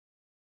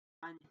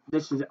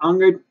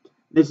everyone.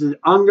 This is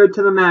Unger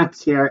to the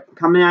Max here,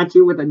 coming at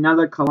you with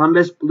another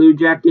Columbus Blue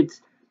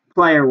Jackets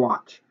player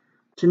watch.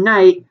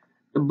 Tonight,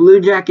 the Blue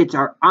Jackets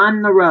are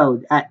on the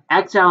road at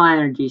XL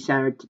Energy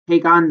Center to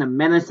take on the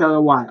Minnesota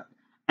Wild.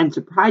 And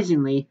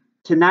surprisingly,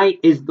 tonight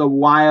is the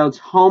Wild's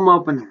home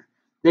opener.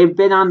 They've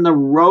been on the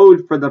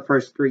road for the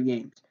first three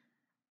games,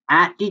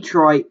 at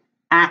Detroit,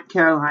 at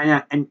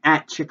Carolina, and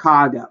at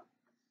Chicago.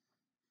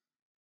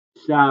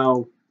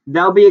 So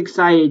they'll be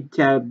excited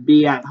to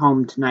be at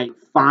home tonight,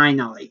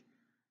 finally.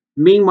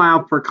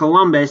 Meanwhile, for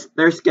Columbus,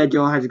 their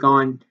schedule has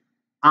gone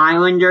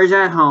Islanders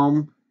at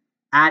home,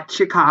 at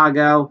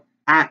Chicago,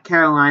 at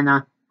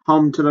Carolina,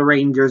 home to the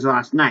Rangers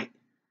last night.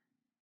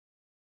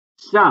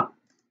 So,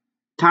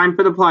 time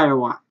for the player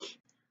watch.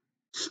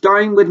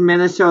 Starting with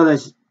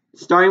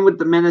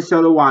the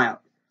Minnesota Wild.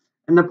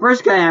 And the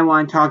first guy I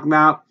want to talk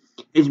about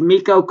is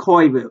Mikko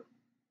Koivu.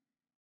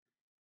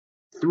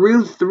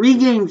 Through 3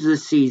 games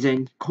this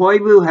season,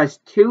 Koivu has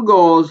 2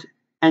 goals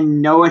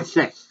and no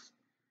assists.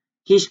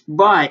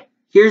 But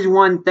here's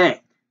one thing.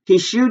 He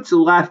shoots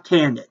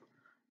left-handed.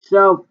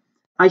 So,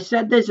 I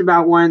said this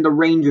about one of the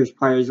Rangers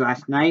players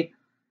last night.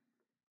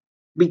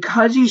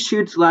 Because he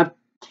shoots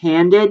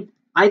left-handed,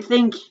 I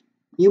think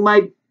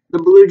the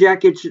Blue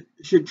Jackets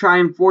should try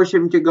and force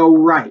him to go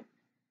right.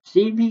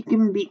 See if he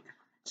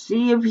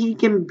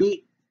can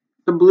beat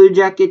the Blue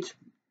Jackets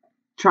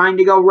trying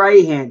to go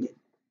right-handed.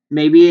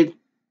 Maybe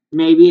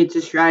it's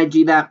a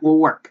strategy that will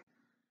work.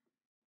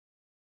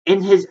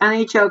 In his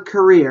NHL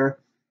career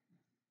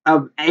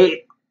of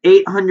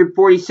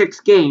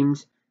 846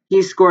 games,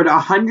 he scored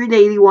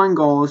 181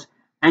 goals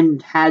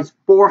and has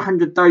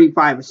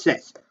 435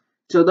 assists.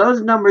 So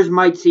those numbers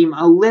might seem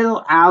a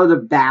little out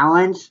of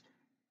balance,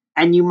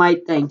 and you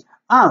might think,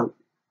 oh,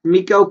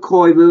 Mikko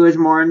Koivu is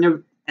more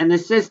an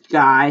assist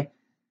guy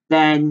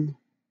than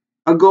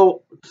a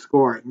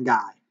goal-scoring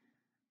guy.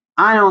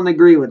 I don't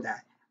agree with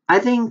that. I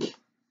think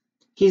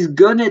he's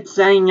good at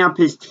setting up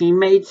his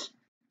teammates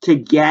to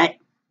get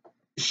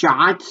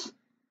shots,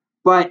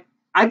 but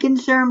I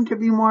consider him to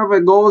be more of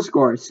a goal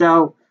scorer,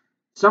 so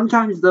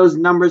sometimes those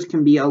numbers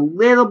can be a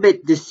little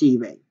bit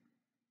deceiving.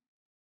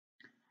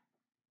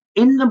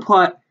 In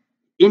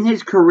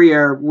his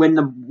career, when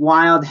the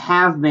Wild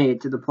have made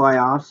it to the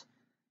playoffs,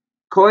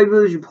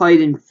 Koivu's played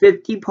in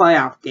 50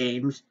 playoff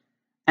games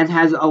and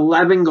has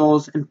 11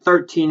 goals and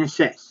 13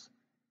 assists.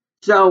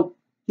 So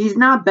he's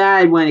not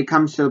bad when it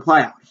comes to the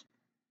playoffs.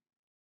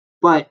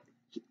 But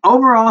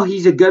overall,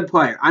 he's a good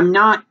player.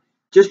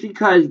 Just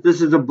because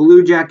this is a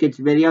Blue Jackets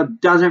video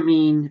doesn't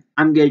mean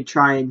I'm going to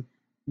try and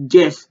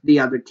diss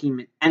the other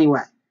team in any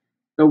way.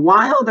 The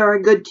Wild are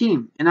a good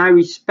team, and I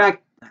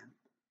respect them.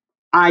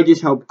 I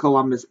just hope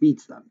Columbus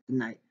beats them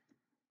tonight.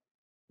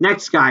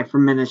 Next guy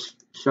from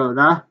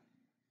Minnesota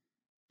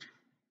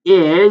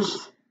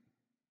is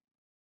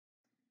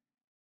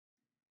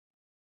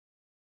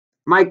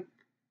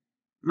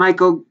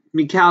Mikael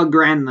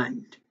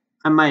Granlund.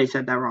 I might have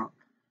said that wrong.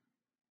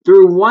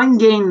 Through 1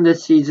 game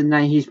this season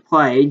that he's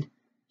played,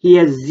 he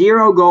has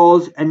 0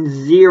 goals and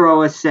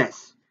 0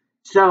 assists.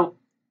 So,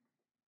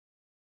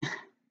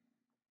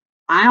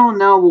 I don't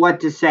know what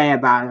to say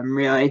about him,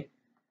 really.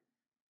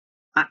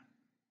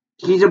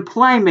 He's a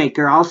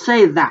playmaker, I'll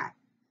say that.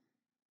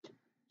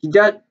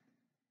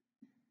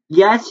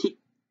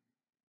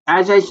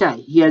 As I said,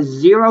 he has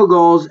 0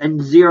 goals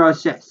and 0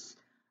 assists.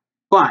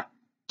 But,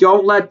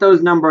 don't let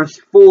those numbers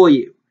fool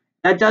you.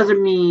 That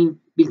doesn't mean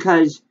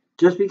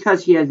just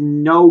because he has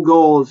no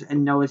goals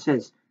and no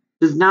assists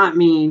does not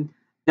mean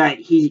that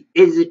he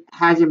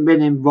hasn't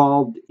been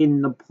involved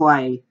in the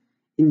play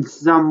in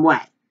some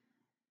way.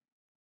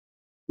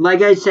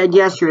 Like I said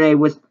yesterday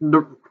with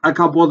a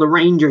couple of the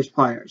Rangers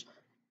players,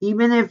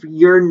 even if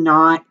you're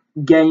not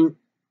getting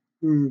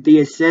the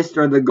assist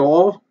or the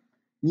goal,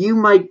 you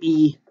might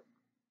be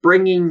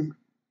bringing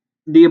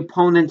the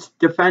opponent's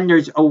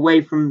defenders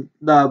away from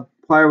the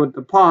player with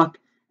the puck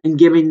and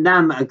giving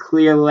them a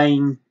clear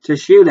lane to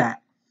shoot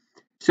at.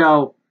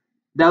 So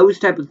those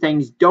type of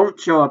things don't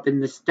show up in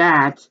the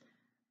stats,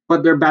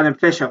 but they're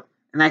beneficial.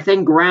 And I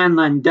think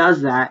Granlund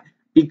does that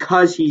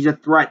because he's a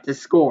threat to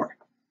score,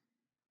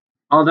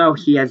 although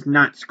he has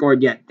not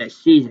scored yet this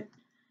season.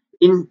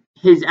 In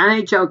his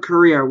NHL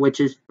career, which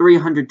is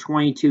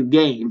 322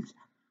 games,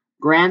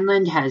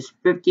 Granlund has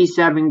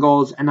 57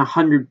 goals and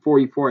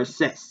 144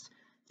 assists.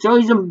 So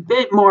he's a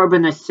bit more of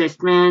an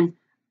assist man,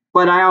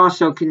 but I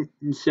also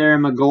consider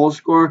him a goal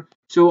scorer.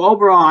 So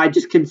overall, I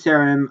just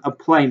consider him a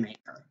playmaker.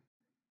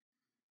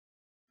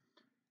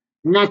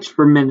 Next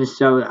for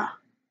Minnesota,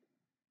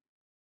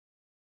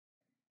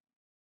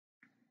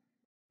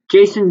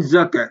 Jason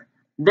Zucker.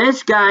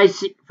 This guy,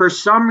 for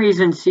some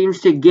reason,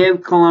 seems to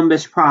give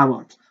Columbus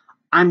problems.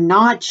 I'm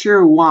not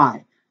sure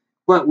why,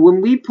 but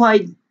when we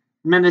played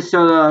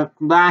Minnesota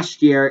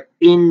last year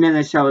in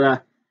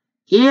Minnesota,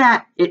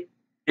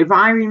 if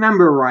I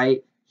remember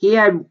right, he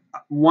had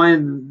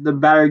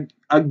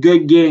a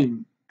good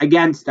game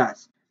against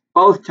us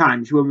both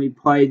times when we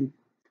played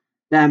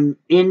them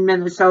in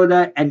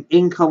Minnesota and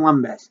in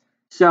Columbus.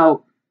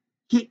 So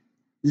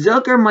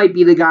Zucker might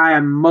be the guy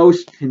I'm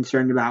most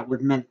concerned about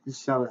with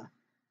Minnesota.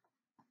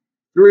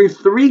 Through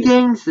 3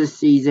 games this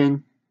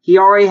season, he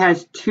already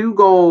has 2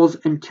 goals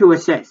and 2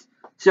 assists.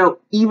 So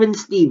even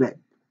Steven.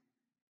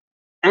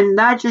 And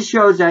that just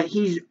shows that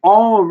he's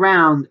all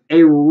around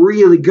a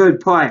really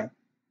good player.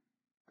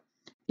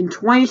 In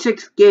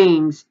 26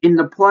 games in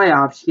the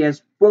playoffs, he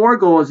has 4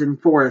 goals and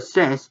 4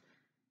 assists.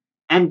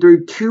 And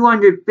through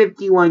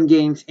 251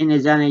 games in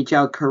his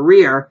NHL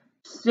career,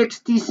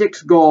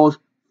 66 goals,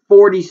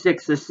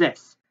 46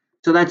 assists.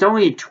 So that's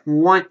only a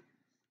 20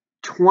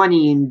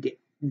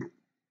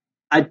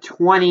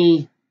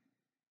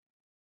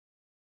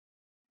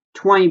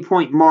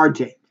 point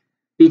margin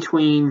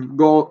between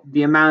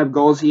the amount of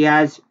goals he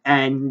has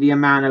and the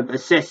amount of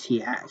assists he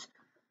has.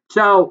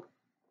 So,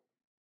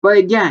 but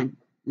again,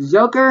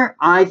 Zucker,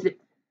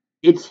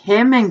 it's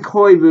him and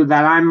Koivu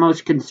that I'm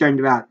most concerned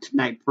about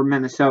tonight for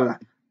Minnesota.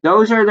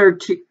 Those are their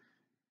two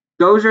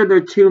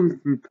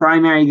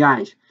primary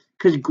guys.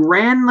 Because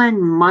Granlund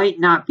might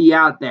not be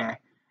out there,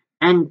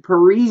 and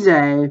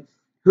Parise,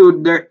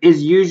 who there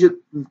is usually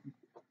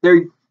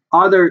their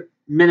other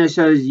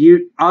Minnesota's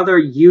other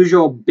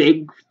usual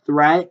big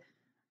threat,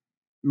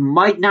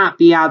 might not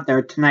be out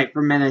there tonight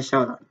for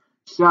Minnesota.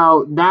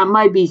 So that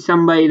might be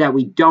somebody that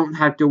we don't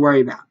have to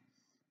worry about.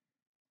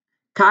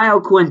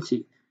 Kyle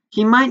Quincy.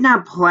 He might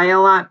not play a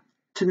lot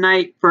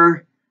tonight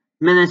for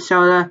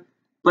Minnesota,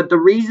 but the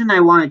reason I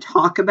want to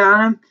talk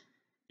about him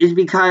is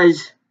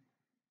because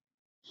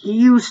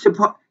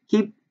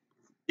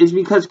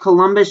because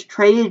Columbus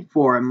traded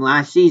for him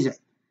last season,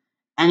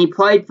 and he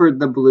played for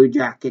the Blue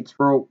Jackets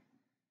for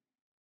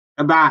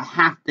about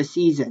half the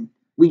season.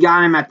 We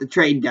got him at the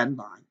trade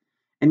deadline,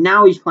 and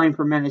now he's playing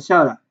for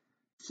Minnesota.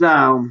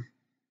 So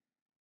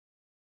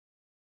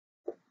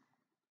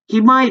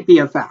he might be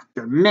a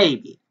factor,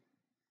 maybe.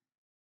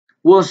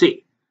 We'll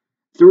see.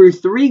 Through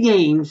 3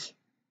 games,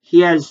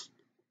 he has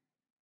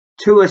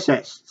 2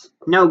 assists,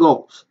 no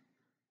goals.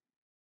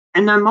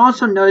 And I'm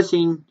also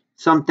noticing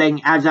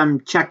something as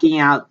I'm checking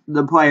out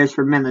the players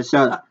for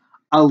Minnesota.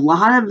 A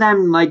lot of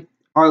them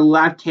are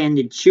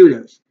left-handed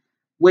shooters,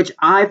 which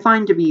I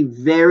find to be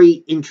very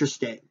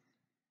interesting.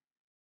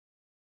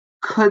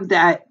 Could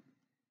that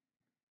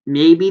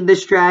maybe the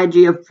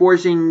strategy of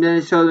forcing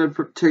Minnesota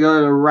to go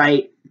to the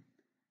right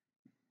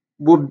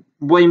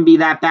wouldn't be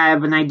that bad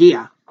of an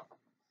idea?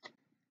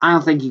 I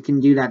don't think you can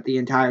do that the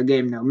entire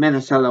game, though.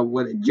 Minnesota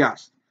would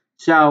adjust.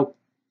 So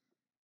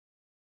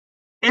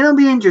it'll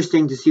be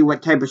interesting to see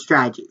what type of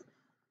strategy.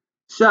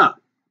 So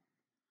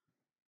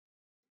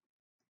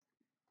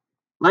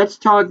let's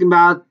talk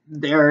about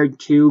their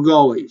 2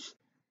 goalies.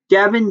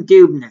 Devan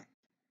Dubnyk.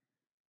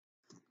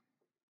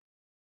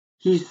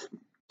 He's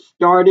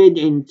started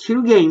in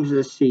 2 games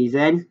this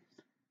season,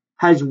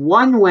 has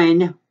 1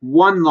 win,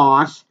 1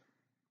 loss,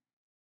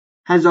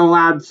 has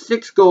allowed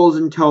 6 goals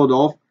in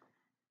total,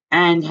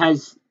 and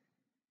has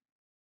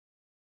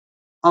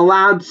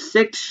allowed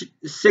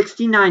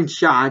 69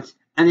 shots,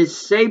 and his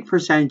save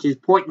percentage is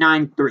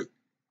 .913.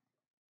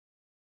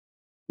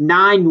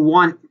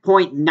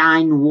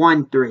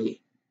 913.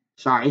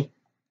 Sorry.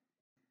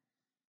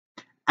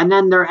 And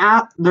then their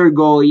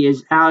goalie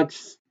is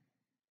Alex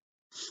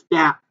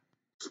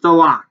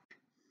Stalock.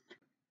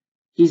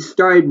 He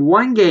started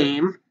 1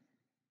 game,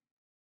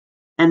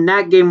 and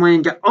that game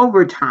went into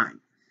overtime.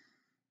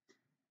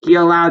 He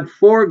allowed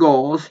 4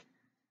 goals,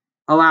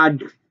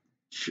 allowed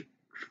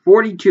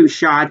 42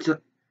 shots,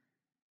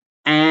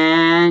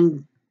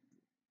 and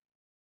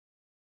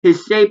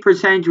his save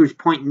percentage was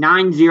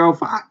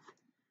 .905.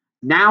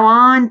 Now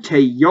on to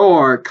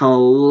your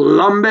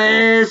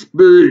Columbus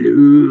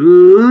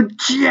Blue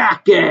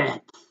Jackets.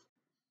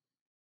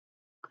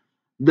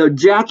 The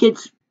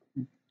Jackets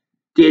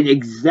did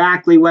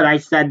exactly what I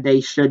said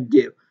they should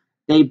do.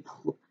 They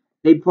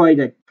played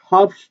a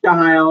tough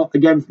style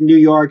against New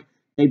York.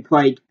 They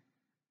played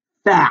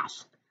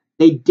fast.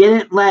 They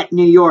didn't let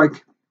New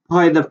York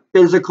play the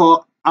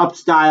physical up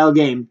style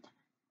game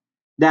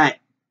that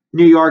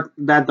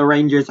the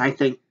Rangers, I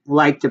think,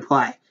 like to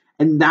play.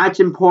 And that's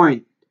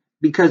important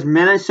because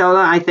Minnesota,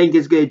 I think,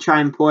 is going to try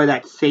and employ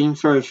that same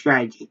sort of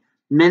strategy.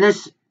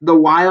 The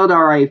Wild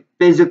are a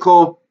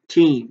physical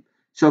team.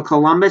 So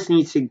Columbus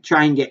needs to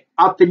try and get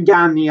up and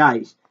down the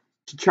ice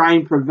to try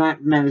and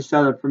prevent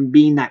Minnesota from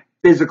being that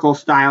physical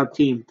style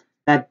team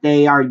that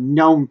they are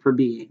known for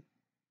being.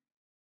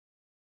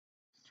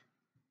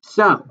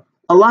 So,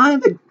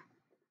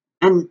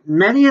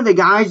 many of the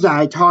guys that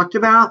I talked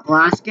about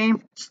last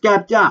game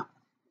stepped up.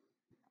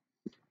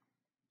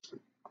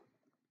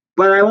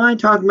 But I want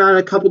to talk about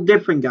a couple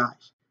different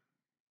guys.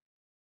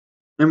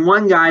 And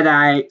one guy that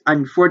I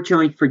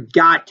unfortunately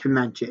forgot to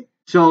mention.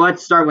 So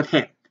let's start with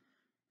him.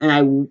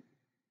 And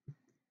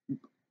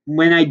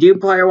when I do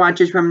player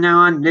watches from now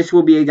on, this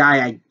will be a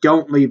guy I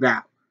don't leave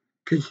out.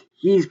 Because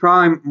he's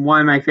probably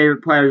one of my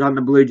favorite players on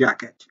the Blue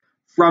Jackets.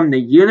 From the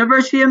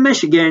University of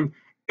Michigan,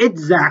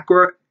 it's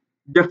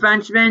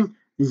defenseman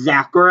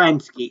Zach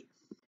Werenski.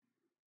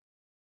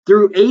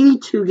 Through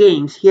 82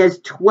 games, he has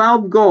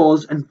 12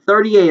 goals and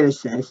 38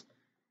 assists,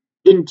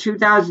 in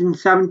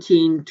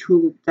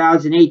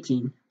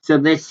 2017-2018, so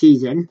this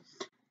season,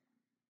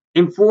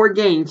 in 4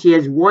 games, he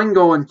has 1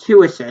 goal and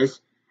 2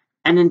 assists.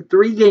 And in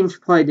 3 games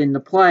played in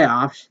the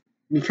playoffs,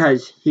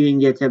 because he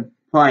didn't get to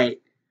play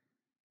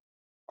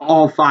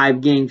all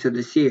 5 games of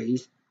the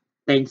series,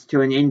 thanks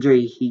to an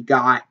injury he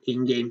got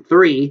in Game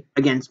 3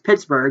 against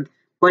Pittsburgh,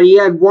 but he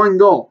had 1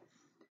 goal.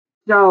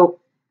 So,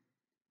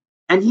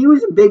 and he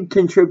was a big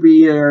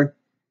contributor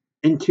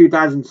in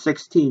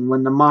 2016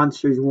 when the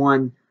Monsters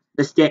won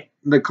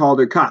the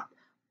Calder Cup.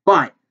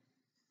 But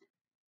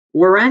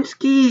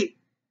Werenski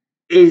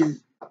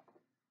is,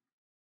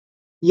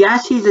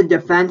 yes, he's a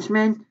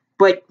defenseman,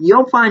 but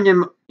you'll find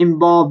him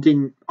involved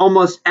in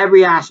almost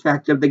every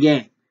aspect of the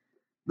game.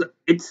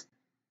 It's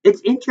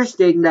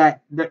interesting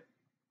that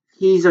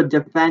he's a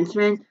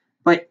defenseman,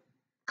 but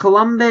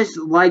Columbus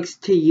likes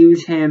to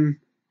use him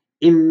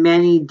in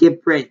many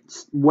different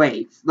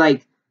ways.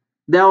 Like,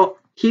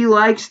 he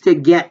likes to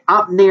get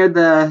up near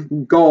the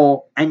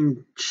goal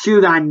and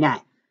shoot on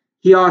net.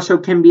 He also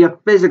can be a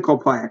physical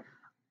player.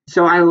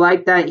 So I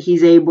like that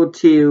he's able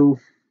to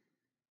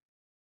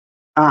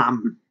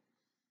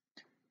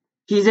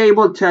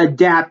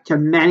adapt to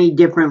many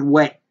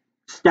different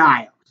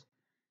styles.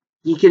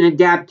 He can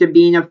adapt to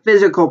being a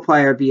physical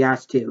player if he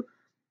has to.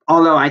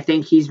 Although I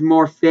think he's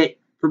more fit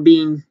for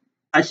being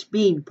a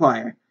speed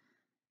player.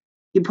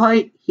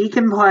 He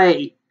can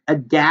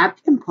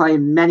adapt and play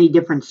many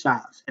different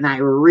styles, and I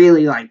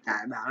really like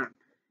that about him.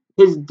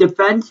 His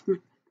defense,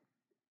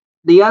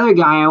 the other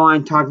guy I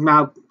want to talk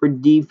about for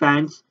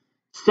defense,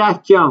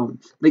 Seth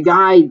Jones, the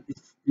guy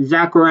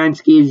Zach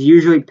Werenski is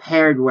usually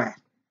paired with.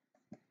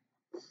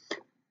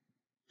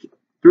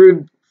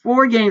 Through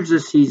 4 games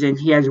this season,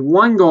 he has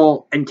 1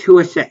 goal and 2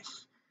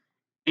 assists.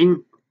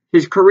 In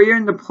his career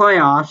in the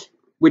playoffs,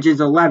 which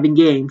is 11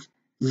 games,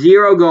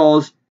 0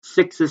 goals,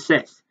 6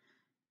 assists.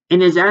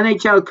 In his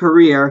NHL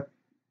career,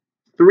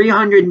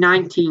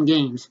 319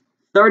 games,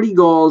 30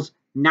 goals,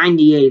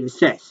 98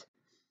 assists.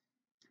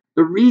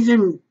 The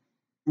reason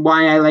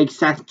why I like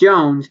Seth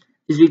Jones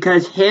is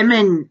because him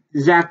and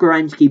Zach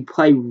Werenski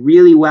play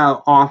really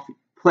well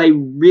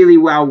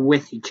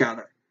with each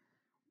other.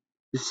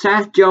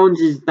 Seth Jones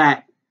is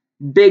that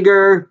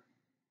bigger,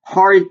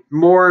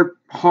 more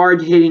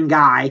hard-hitting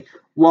guy,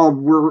 while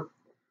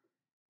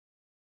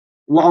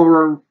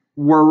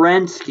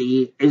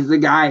Werenski is the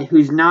guy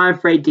who's not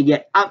afraid to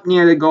get up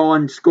near the goal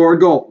and score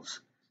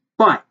goals.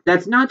 But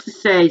that's not to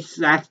say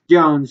Seth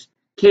Jones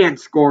can't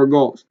score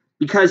goals,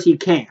 because he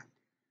can.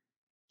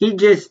 He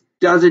just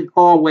doesn't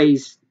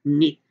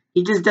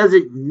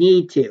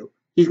need to.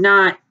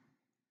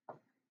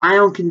 I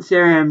don't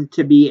consider him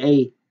to be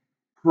a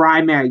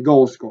primary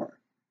goal scorer.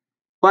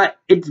 But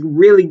it's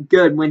really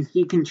good when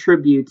he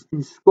contributes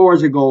and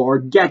scores a goal or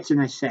gets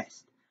an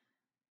assist.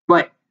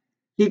 But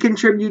he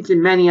contributes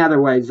in many other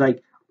ways,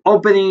 like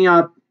opening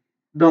up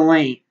the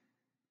lane,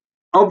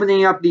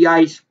 opening up the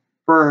ice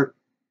for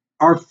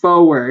our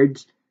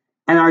forwards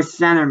and our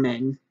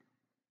centermen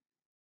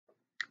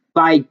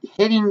by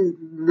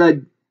hitting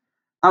the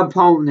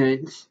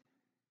opponents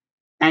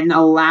and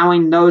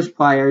allowing those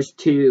players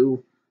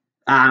to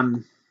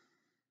and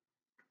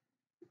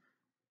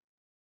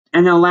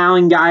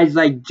allowing guys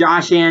like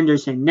Josh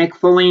Anderson, Nick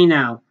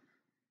Foligno,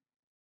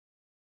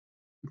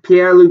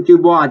 Pierre-Luc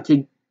Dubois,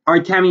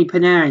 Artemi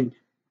Panarin,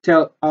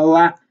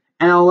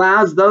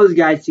 allows those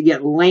guys to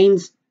get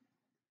lanes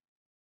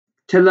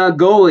to the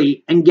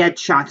goalie and get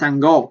shots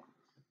on goal.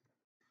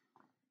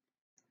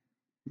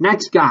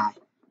 Next guy,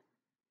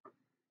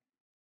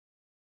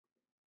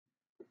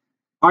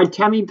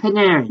 Artemi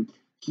Panarin.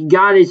 He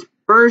got his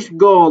first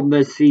goal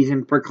this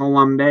season for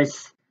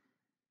Columbus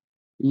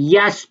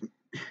yesterday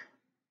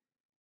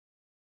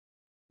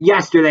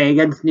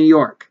against New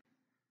York.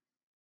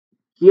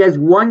 He has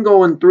 1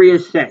 goal and 3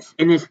 assists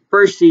in his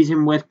first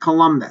season with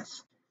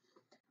Columbus.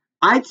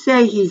 I'd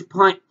say he's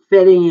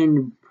fitting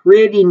in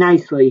pretty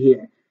nicely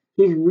here.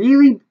 He's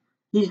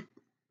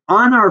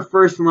on our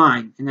first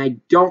line, and I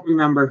don't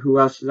remember who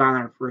else is on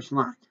our first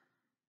line.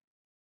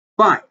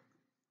 But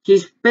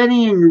he's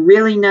fitting in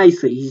really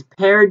nicely. He's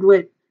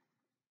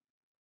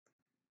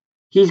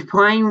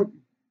playing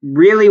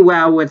really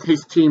well with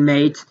his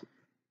teammates.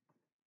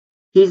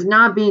 He's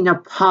not being a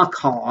puck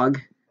hog,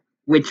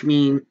 which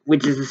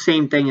is the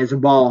same thing as a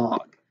ball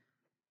hog.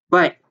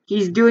 But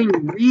he's doing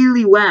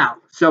really well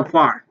so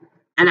far.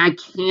 And I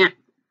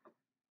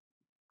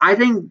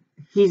think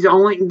he's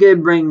only going to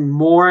bring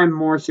more and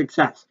more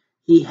success.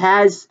 He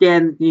has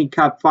Stanley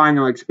Cup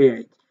final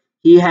experience.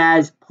 He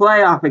has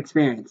playoff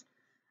experience.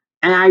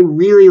 And I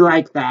really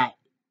like that.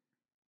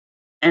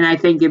 And I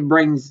think it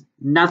brings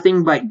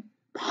nothing but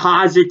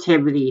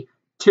positivity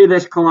to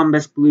this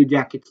Columbus Blue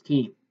Jackets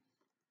team.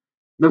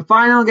 The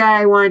final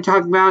guy I want to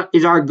talk about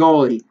is our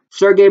goalie,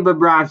 Sergei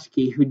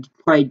Bobrovsky, who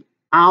played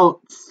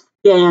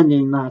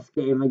outstanding last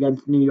game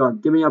against New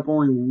York, giving up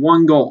only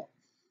 1 goal.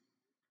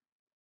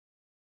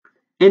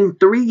 In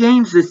 3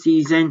 games this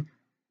season,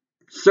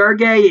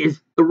 Sergei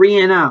is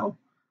 3-0,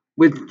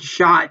 with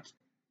shots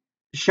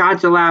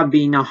allowed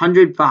being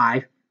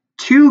 105,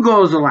 2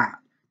 goals allowed.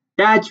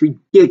 That's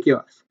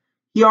ridiculous.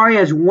 He already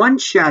has one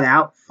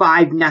shutout,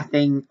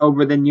 5-0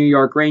 over the New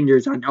York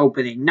Rangers on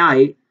opening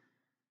night,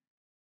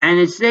 and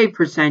his save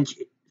percentage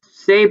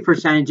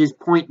is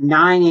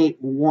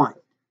 .981.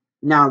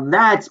 Now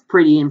that's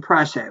pretty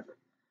impressive.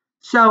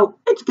 So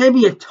it's going to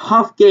be a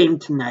tough game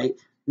tonight.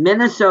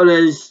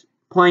 Minnesota's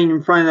playing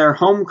in front of their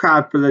home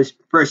crowd for the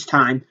first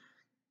time.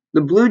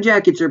 The Blue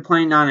Jackets are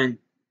playing on a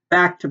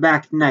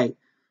back-to-back night.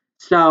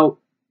 So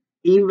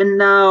even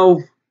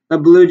though the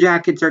Blue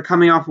Jackets are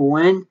coming off a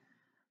win,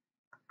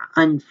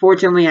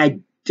 unfortunately, I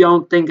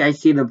don't think I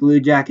see the Blue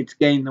Jackets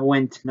getting the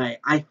win tonight.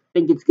 I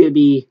think it's going to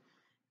be,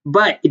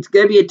 but it's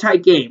going to be a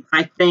tight game.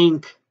 I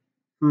think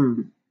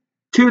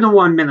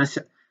 2-1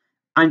 Minnesota.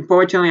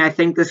 Unfortunately, I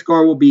think the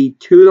score will be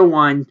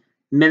 2-1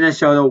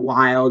 Minnesota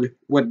Wild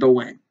with the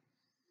win.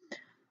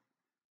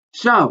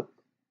 So,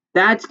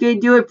 that's going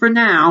to do it for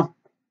now.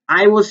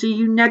 I will see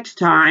you next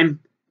time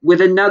with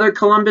another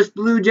Columbus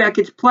Blue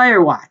Jackets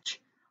Player Watch.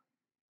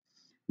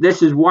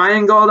 This is Wine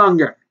and Gold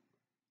Unger.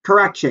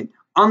 Correction,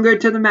 Unger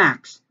to the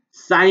max.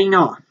 Signing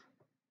off.